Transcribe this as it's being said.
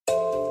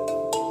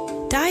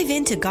Dive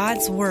into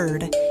God's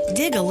Word.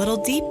 Dig a little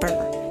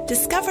deeper.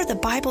 Discover the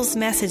Bible's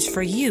message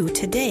for you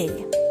today.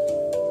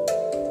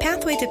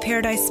 Pathway to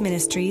Paradise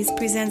Ministries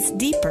presents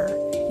Deeper,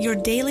 your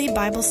daily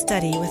Bible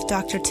study with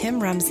Dr.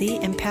 Tim Rumsey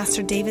and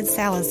Pastor David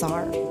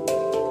Salazar.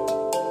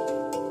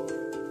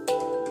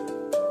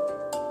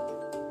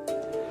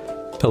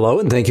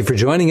 Hello, and thank you for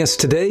joining us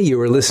today. You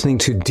are listening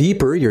to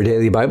Deeper, your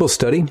daily Bible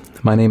study.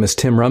 My name is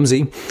Tim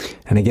Rumsey,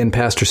 and again,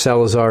 Pastor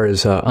Salazar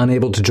is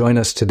unable to join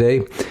us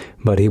today,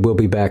 but he will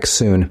be back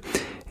soon,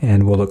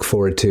 and we'll look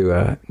forward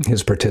to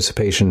his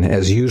participation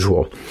as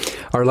usual.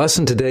 Our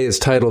lesson today is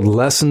titled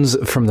Lessons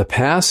from the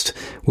Past.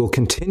 We'll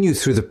continue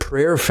through the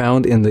prayer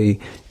found in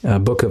the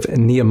book of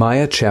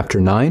Nehemiah,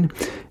 chapter 9,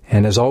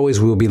 and as always,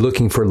 we'll be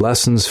looking for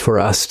lessons for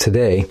us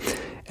today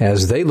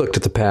as they looked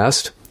at the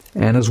past,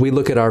 and as we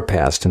look at our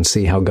past and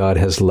see how God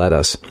has led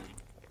us.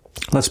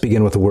 Let's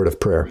begin with a word of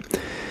prayer.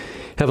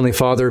 Heavenly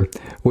Father,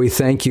 we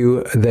thank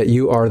you that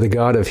you are the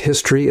God of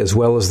history as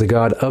well as the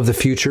God of the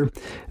future.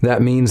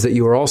 That means that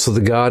you are also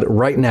the God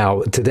right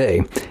now,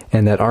 today,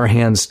 and that our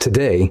lives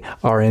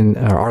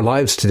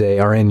today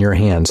are in your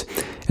hands.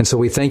 And so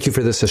we thank you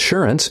for this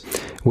assurance.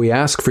 We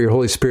ask for your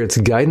Holy Spirit's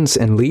guidance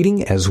and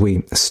leading as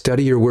we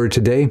study your word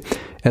today.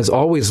 As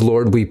always,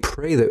 Lord, we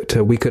pray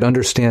that we could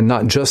understand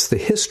not just the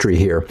history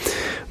here,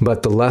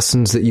 but the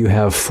lessons that you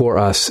have for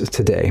us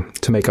today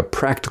to make a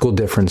practical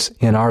difference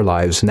in our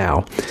lives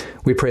now.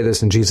 We pray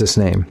this in Jesus'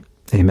 name.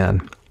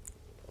 Amen.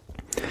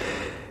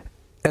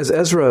 As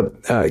Ezra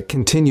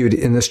continued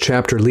in this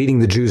chapter leading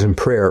the Jews in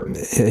prayer,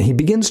 he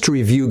begins to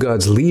review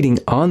God's leading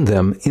on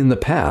them in the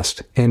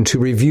past and to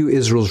review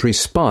Israel's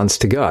response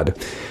to God.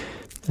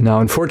 Now,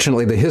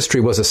 unfortunately, the history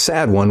was a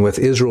sad one, with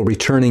Israel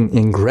returning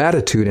in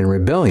gratitude and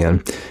rebellion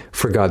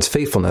for God's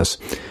faithfulness.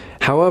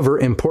 However,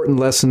 important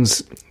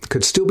lessons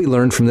could still be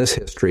learned from this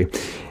history,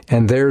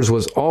 and theirs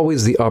was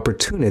always the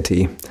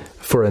opportunity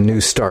for a new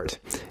start.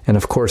 And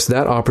of course,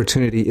 that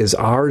opportunity is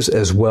ours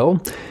as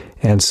well.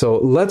 And so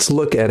let's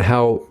look at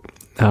how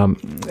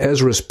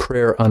Ezra's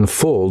prayer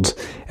unfolds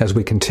as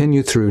we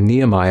continue through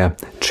Nehemiah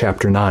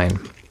chapter 9.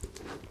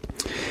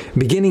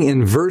 Beginning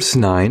in verse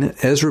 9,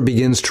 Ezra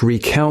begins to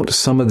recount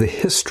some of the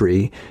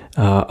history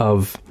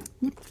of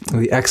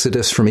the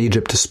Exodus from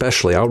Egypt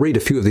especially. I'll read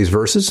a few of these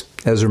verses.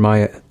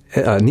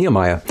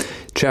 Nehemiah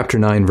chapter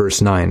 9, verse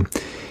 9.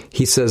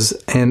 He says,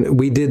 "And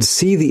thou didst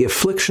see the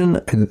affliction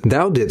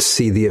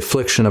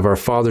of our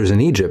fathers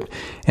in Egypt,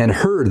 and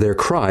heard their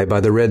cry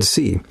by the Red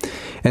Sea,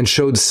 and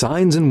showed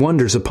signs and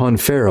wonders upon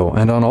Pharaoh,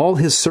 and on all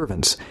his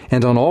servants,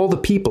 and on all the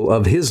people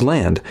of his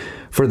land.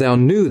 For thou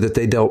knew that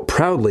they dealt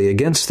proudly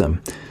against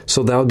them.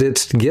 So thou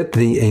didst get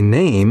thee a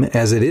name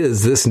as it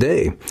is this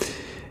day.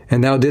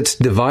 And thou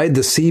didst divide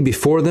the sea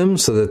before them,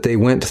 so that they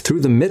went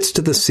through the midst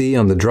of the sea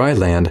on the dry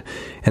land,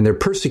 and their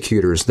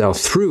persecutors thou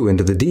threw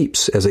into the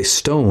deeps as a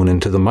stone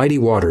into the mighty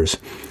waters.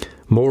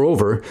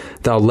 Moreover,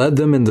 thou led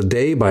them in the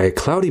day by a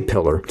cloudy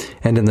pillar,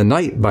 and in the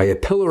night by a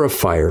pillar of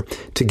fire,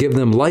 to give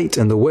them light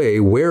in the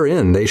way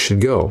wherein they should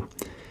go.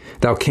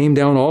 Thou came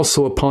down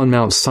also upon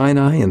Mount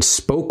Sinai, and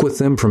spoke with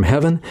them from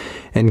heaven,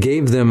 and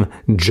gave them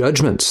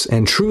judgments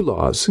and true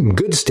laws,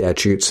 good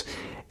statutes,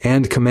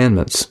 and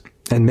commandments,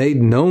 and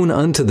made known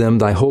unto them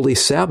thy holy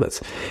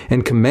Sabbath,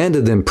 and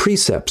commanded them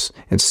precepts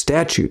and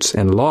statutes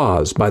and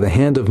laws by the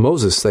hand of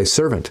Moses thy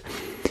servant,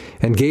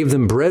 and gave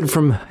them bread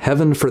from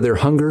heaven for their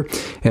hunger,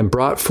 and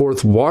brought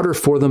forth water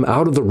for them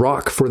out of the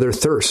rock for their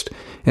thirst,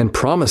 and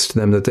promised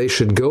them that they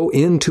should go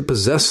in to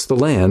possess the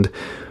land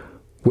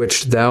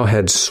which thou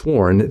had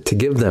sworn to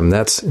give them."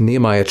 That's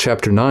Nehemiah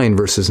chapter 9,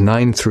 verses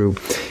 9 through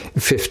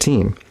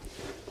 15.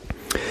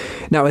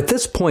 Now, at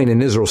this point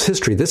in Israel's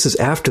history, this is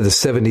after the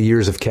 70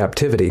 years of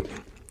captivity.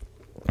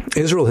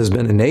 Israel has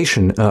been a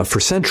nation for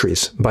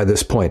centuries by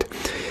this point.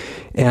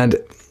 And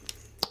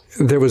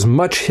there was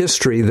much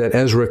history that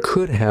Ezra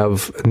could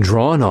have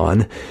drawn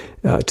on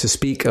to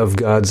speak of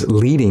God's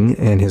leading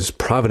and his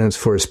providence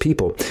for his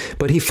people.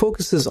 But he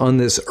focuses on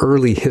this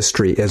early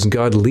history as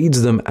God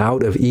leads them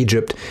out of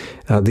Egypt,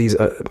 these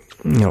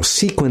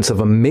sequence of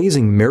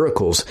amazing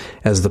miracles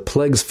as the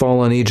plagues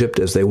fall on Egypt,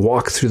 as they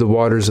walk through the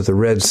waters of the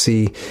Red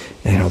Sea,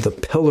 the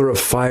pillar of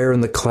fire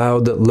and the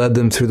cloud that led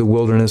them through the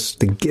wilderness,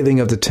 the giving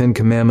of the 10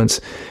 Commandments,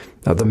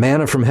 the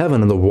manna from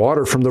heaven and the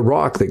water from the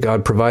rock that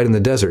God provided in the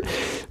desert.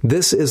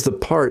 This is the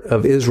part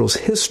of Israel's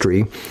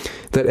history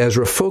that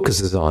Ezra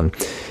focuses on.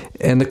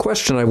 And the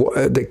question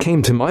that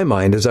came to my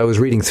mind as I was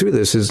reading through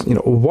this is,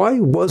 why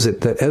was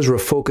it that Ezra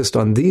focused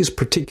on these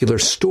particular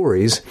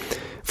stories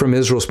from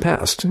Israel's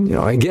past?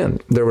 Again,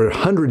 there were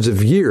hundreds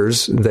of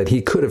years that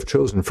he could have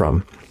chosen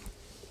from.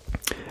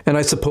 And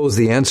I suppose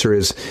the answer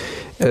is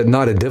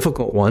not a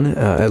difficult one,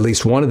 at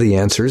least one of the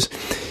answers.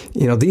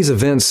 These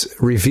events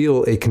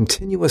reveal a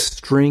continuous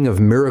string of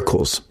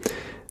miracles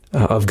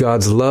of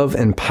God's love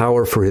and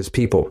power for his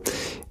people.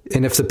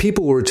 And if the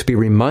people were to be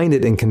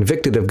reminded and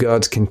convicted of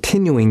God's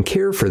continuing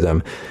care for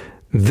them,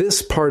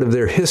 this part of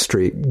their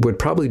history would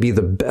probably be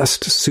the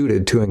best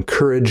suited to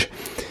encourage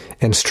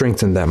and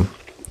strengthen them.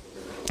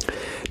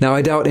 Now,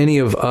 I doubt any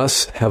of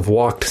us have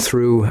walked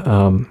through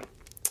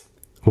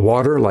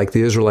water like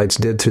the Israelites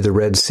did through the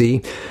Red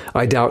Sea.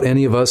 I doubt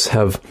any of us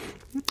have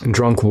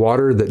drunk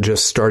water that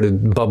just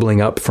started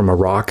bubbling up from a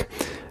rock.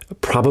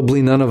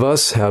 Probably none of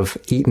us have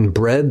eaten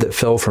bread that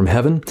fell from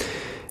heaven.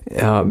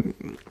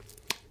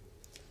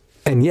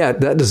 And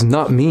yet, that does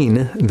not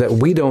mean that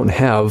we don't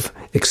have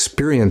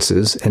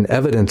experiences and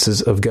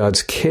evidences of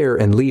God's care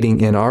and leading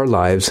in our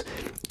lives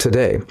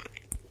today.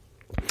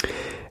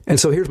 And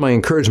so here's my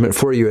encouragement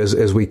for you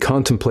as we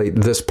contemplate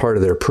this part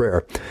of their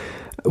prayer.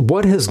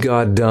 What has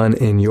God done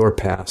in your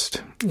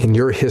past, in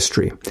your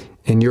history,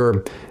 in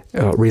your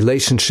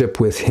relationship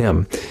with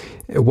Him?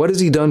 What has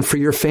He done for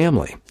your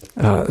family?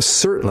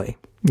 Certainly,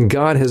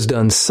 God has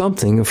done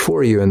something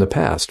for you in the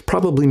past,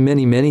 probably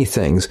many, many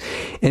things.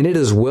 And it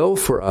is well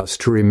for us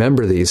to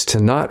remember these,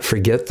 to not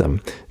forget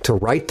them, to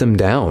write them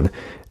down,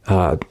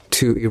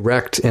 to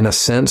erect, in a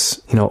sense,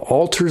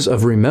 altars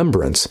of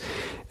remembrance,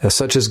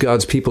 such as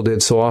God's people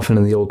did so often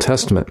in the Old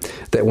Testament,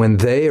 that when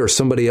they or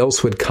somebody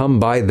else would come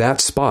by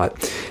that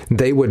spot,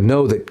 they would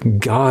know that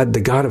God, the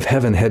God of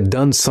heaven, had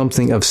done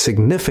something of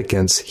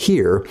significance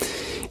here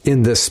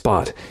in this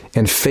spot.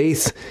 And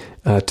faith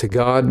to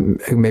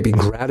God, maybe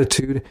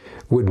gratitude,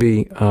 would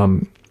be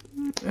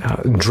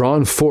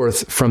drawn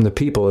forth from the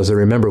people as they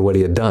remember what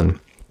He had done.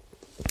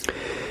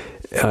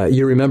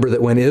 You remember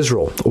that when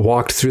Israel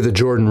walked through the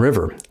Jordan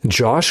River,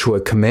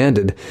 Joshua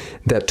commanded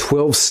that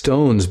 12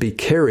 stones be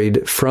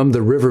carried from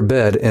the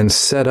riverbed and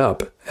set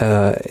up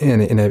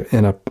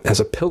as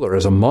a pillar,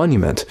 as a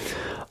monument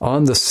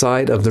on the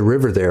side of the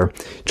river there,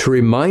 to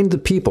remind the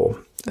people,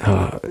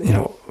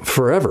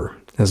 forever,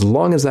 as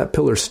long as that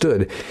pillar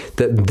stood,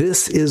 that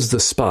this is the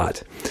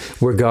spot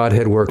where God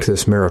had worked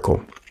this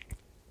miracle.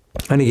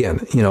 And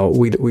again,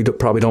 we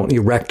probably don't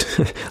erect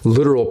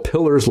literal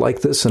pillars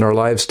like this in our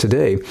lives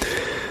today,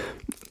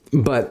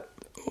 but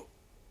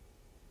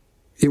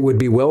it would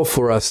be well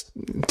for us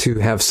to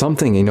have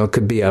something, it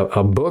could be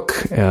a book,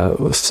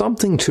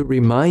 something to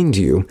remind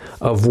you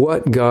of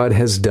what God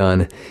has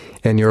done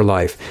in your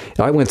life.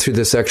 I went through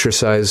this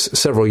exercise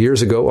several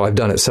years ago. I've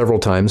done it several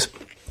times.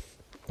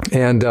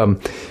 And,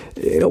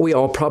 we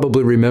all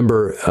probably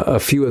remember a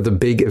few of the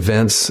big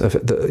events,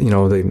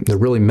 the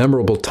really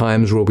memorable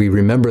times where we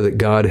remember that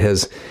God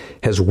has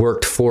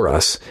worked for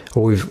us,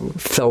 or we've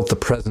felt the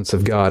presence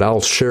of God.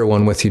 I'll share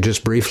one with you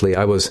just briefly.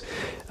 I was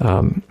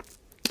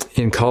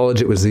in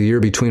college. It was the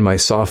year between my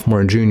sophomore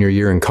and junior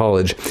year in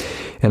college,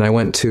 and I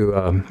went to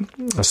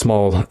a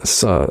small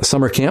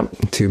summer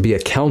camp to be a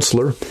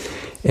counselor,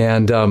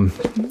 and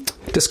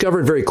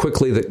discovered very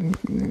quickly that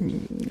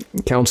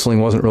counseling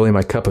wasn't really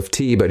my cup of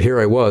tea, but here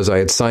I was. I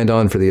had signed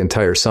on for the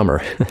entire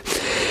summer.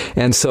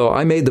 And so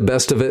I made the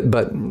best of it,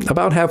 but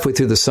about halfway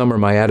through the summer,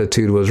 my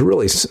attitude was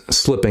really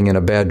slipping in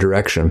a bad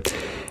direction.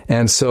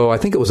 And so I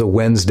think it was a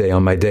Wednesday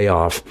on my day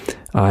off.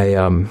 I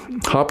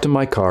hopped in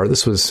my car.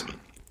 This was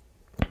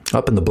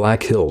up in the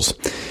Black Hills,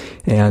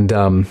 and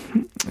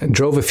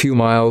drove a few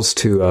miles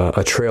to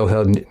a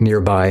trailhead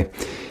nearby,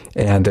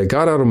 and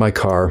got out of my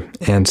car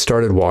and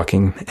started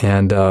walking.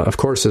 And of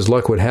course, as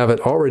luck would have it,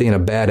 already in a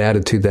bad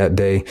attitude that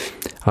day,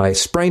 I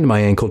sprained my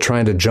ankle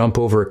trying to jump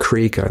over a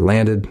creek. I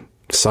landed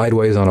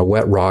sideways on a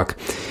wet rock,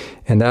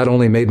 and that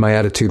only made my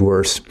attitude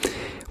worse.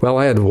 Well,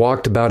 I had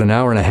walked about an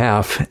hour and a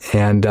half,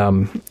 and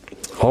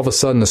all of a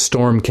sudden a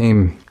storm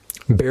came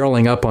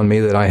barreling up on me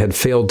that I had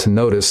failed to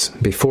notice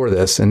before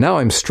this, and now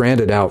I'm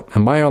stranded out a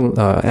mile,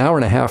 hour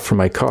and a half from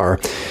my car,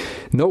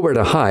 nowhere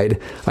to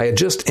hide. I had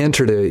just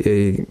entered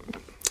a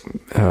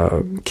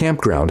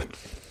campground.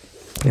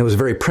 It was a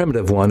very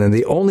primitive one, and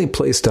the only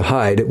place to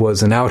hide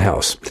was an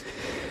outhouse.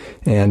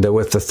 And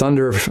with the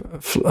thunder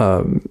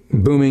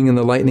booming and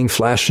the lightning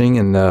flashing,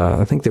 and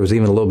I think there was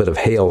even a little bit of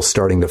hail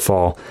starting to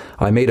fall,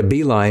 I made a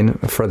beeline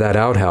for that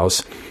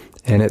outhouse,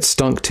 and it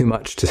stunk too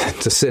much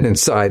to sit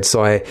inside.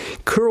 So I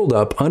curled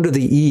up under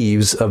the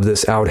eaves of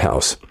this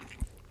outhouse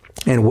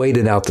and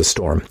waited out the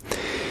storm.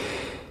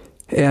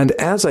 And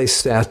as I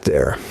sat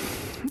there,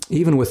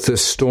 even with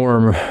this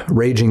storm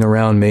raging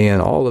around me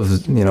and all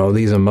of,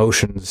 these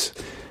emotions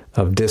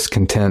of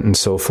discontent and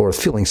so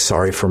forth, feeling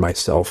sorry for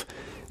myself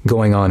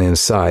going on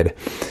inside,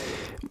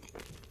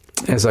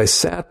 as I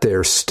sat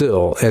there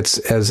still, it's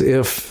as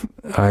if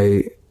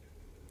I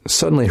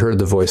suddenly heard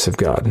the voice of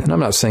God. And I'm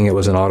not saying it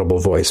was an audible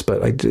voice,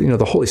 but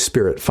the Holy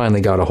Spirit finally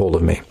got a hold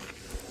of me.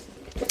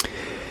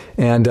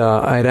 And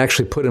I had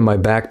actually put in my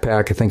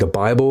backpack, I think, a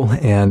Bible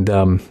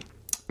and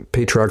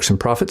Patriarchs and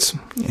Prophets,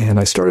 and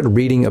I started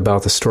reading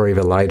about the story of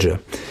Elijah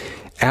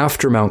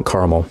after Mount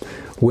Carmel,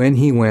 when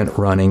he went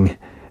running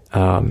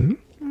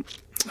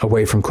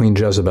away from Queen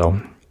Jezebel.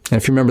 And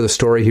if you remember the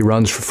story, he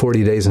runs for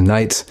 40 days and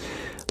nights,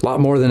 a lot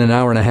more than an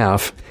hour and a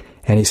half,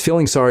 and he's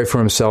feeling sorry for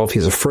himself.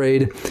 He's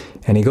afraid,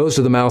 and he goes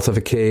to the mouth of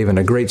a cave, and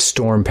a great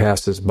storm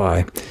passes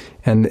by.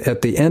 And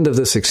at the end of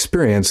this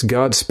experience,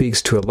 God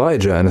speaks to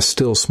Elijah in a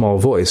still small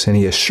voice, and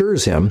he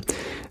assures him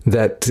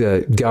that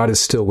God is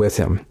still with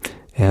him,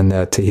 and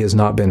that he has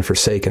not been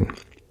forsaken.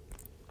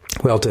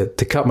 Well,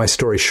 to cut my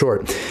story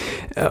short,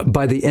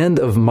 by the end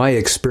of my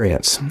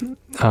experience,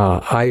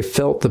 I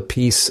felt the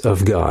peace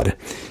of God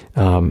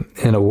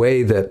in a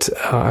way that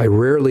I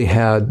rarely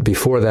had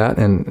before that.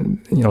 And,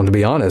 to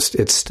be honest,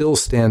 it still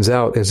stands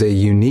out as a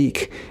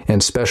unique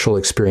and special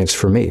experience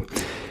for me.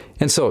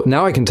 And so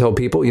now I can tell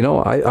people,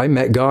 I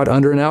met God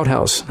under an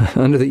outhouse,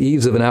 under the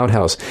eaves of an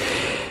outhouse.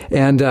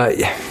 And,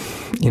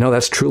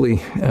 that's truly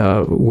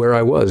where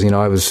I was.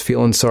 I was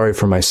feeling sorry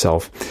for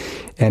myself.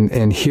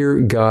 And here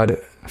God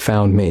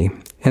found me.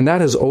 And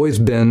that has always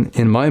been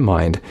in my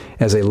mind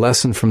as a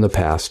lesson from the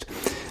past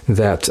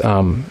that,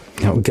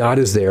 God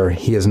is there.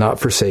 He has not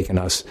forsaken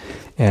us,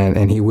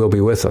 and He will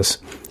be with us.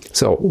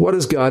 So what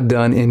has God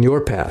done in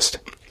your past?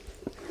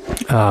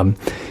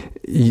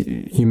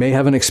 You may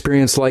have an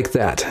experience like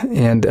that,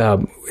 and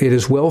it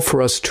is well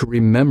for us to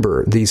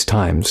remember these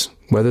times,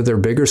 whether they're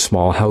big or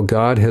small, how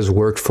God has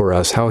worked for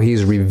us, how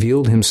He's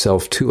revealed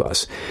Himself to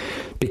us,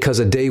 because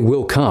a day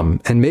will come,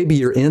 and maybe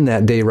you're in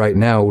that day right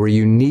now where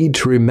you need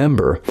to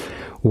remember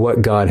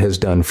what God has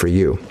done for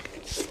you.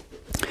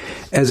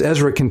 As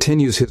Ezra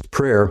continues his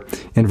prayer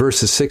in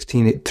verses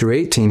 16 through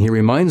 18, he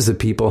reminds the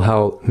people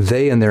how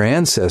they and their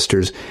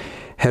ancestors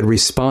had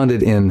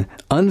responded in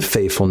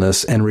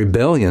unfaithfulness and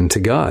rebellion to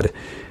God.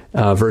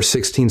 Verse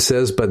 16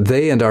 says, "But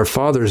they and our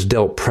fathers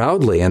dealt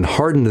proudly and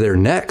hardened their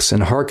necks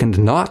and hearkened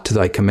not to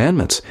thy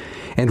commandments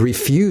and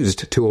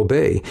refused to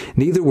obey.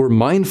 Neither were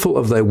mindful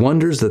of thy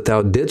wonders that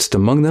thou didst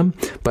among them,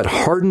 but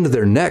hardened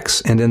their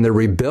necks and in their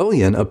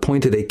rebellion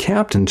appointed a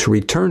captain to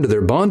return to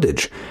their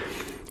bondage.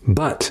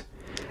 But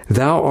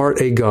thou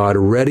art a God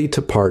ready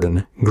to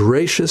pardon,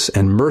 gracious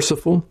and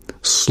merciful,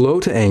 slow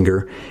to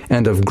anger,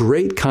 and of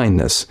great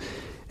kindness,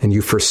 and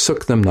you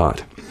forsook them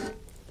not."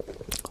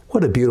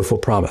 What a beautiful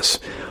promise.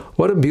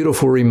 What a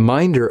beautiful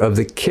reminder of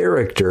the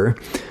character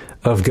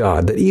of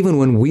God, that even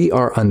when we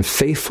are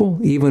unfaithful,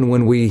 even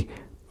when we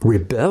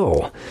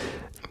rebel,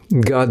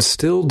 God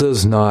still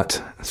does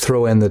not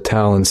throw in the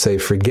towel and say,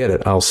 "Forget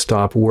it, I'll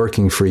stop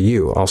working for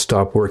you. I'll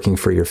stop working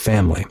for your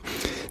family."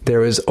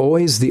 There is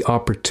always the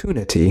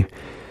opportunity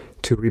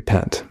to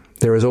repent.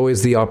 There is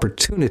always the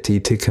opportunity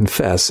to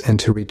confess and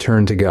to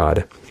return to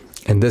God.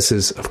 And this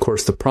is, of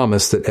course, the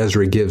promise that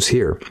Ezra gives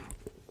here.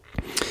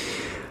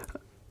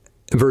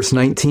 Verse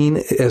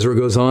 19, Ezra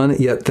goes on,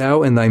 "Yet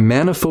thou in thy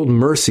manifold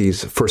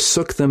mercies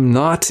forsook them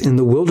not in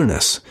the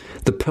wilderness.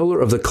 The pillar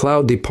of the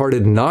cloud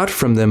departed not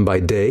from them by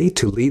day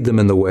to lead them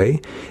in the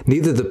way,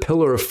 neither the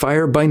pillar of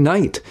fire by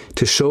night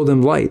to show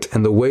them light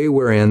and the way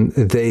wherein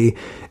they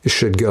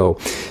should go."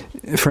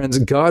 Friends,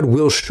 God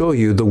will show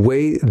you the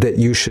way that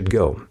you should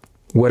go.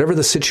 Whatever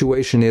the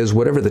situation is,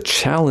 whatever the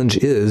challenge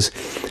is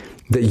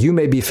that you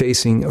may be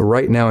facing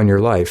right now in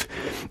your life,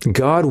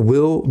 God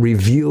will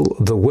reveal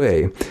the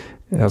way.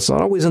 Now, it's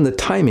not always in the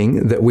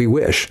timing that we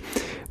wish,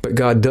 but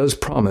God does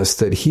promise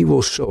that He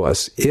will show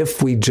us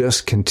if we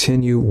just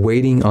continue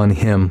waiting on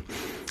Him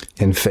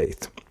in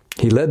faith.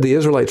 He led the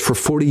Israelites for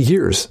 40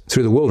 years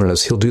through the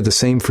wilderness. He'll do the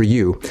same for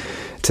you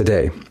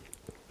today.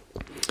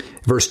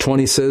 Verse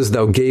 20 says,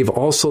 "Thou gave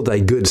also thy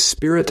good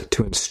spirit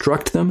to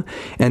instruct them,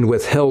 and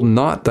withheld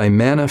not thy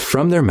manna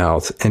from their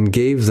mouth, and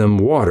gave them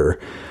water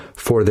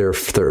for their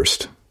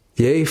thirst.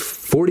 Yea,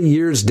 40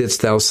 years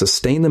didst thou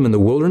sustain them in the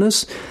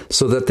wilderness,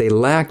 so that they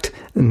lacked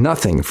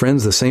nothing."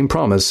 Friends, the same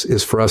promise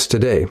is for us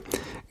today.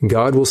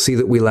 God will see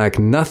that we lack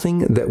nothing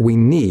that we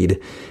need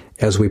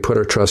as we put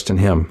our trust in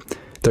Him.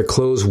 "Their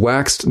clothes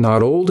waxed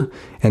not old,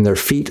 and their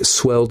feet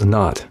swelled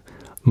not.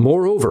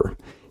 Moreover,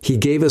 He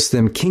gave us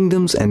them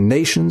kingdoms and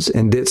nations,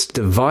 and didst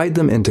divide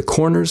them into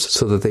corners,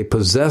 so that they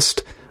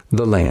possessed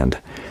the land."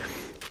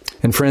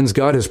 And friends,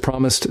 God has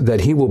promised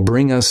that He will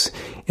bring us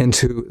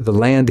into the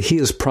land He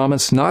has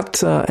promised,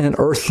 not an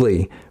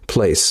earthly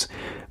place,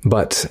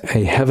 but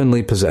a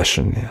heavenly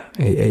possession,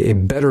 a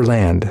better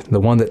land, the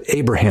one that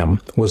Abraham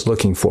was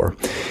looking for.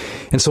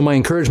 And so my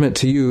encouragement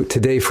to you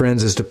today,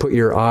 friends, is to put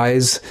your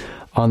eyes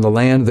on the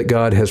land that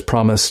God has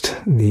promised,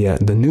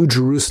 the New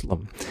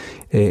Jerusalem,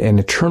 an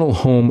eternal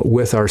home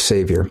with our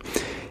Savior.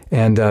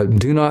 And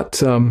do not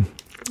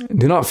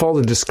fall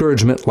to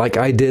discouragement like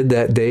I did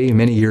that day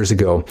many years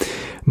ago,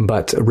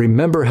 but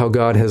remember how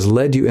God has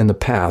led you in the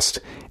past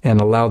and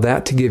allow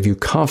that to give you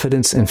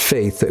confidence and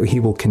faith that He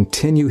will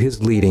continue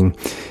His leading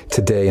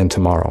today and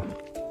tomorrow.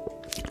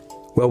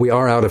 Well, we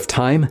are out of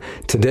time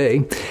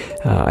today.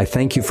 I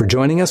thank you for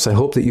joining us. I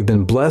hope that you've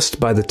been blessed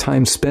by the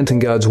time spent in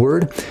God's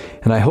Word,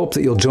 and I hope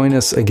that you'll join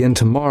us again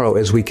tomorrow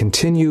as we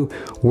continue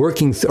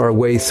working our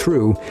way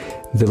through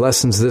the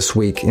lessons this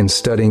week in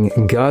studying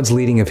God's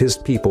leading of His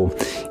people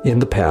in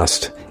the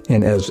past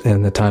and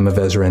in the time of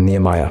Ezra and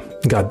Nehemiah.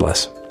 God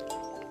bless.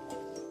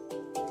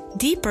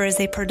 Deeper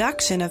is a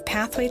production of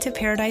Pathway to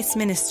Paradise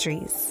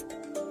Ministries.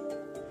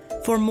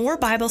 For more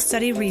Bible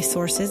study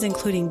resources,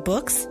 including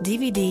books,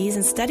 DVDs,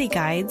 and study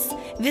guides,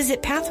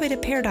 visit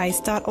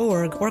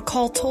pathwaytoparadise.org or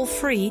call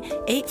toll-free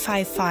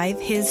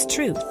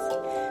 855-HIS-TRUTH.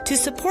 To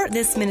support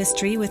this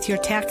ministry with your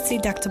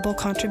tax-deductible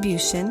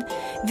contribution,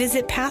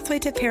 visit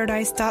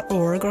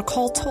pathwaytoparadise.org or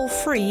call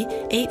toll-free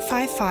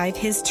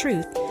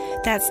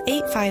 855-HIS-TRUTH. That's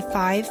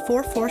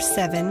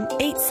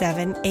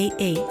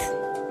 855-447-8788.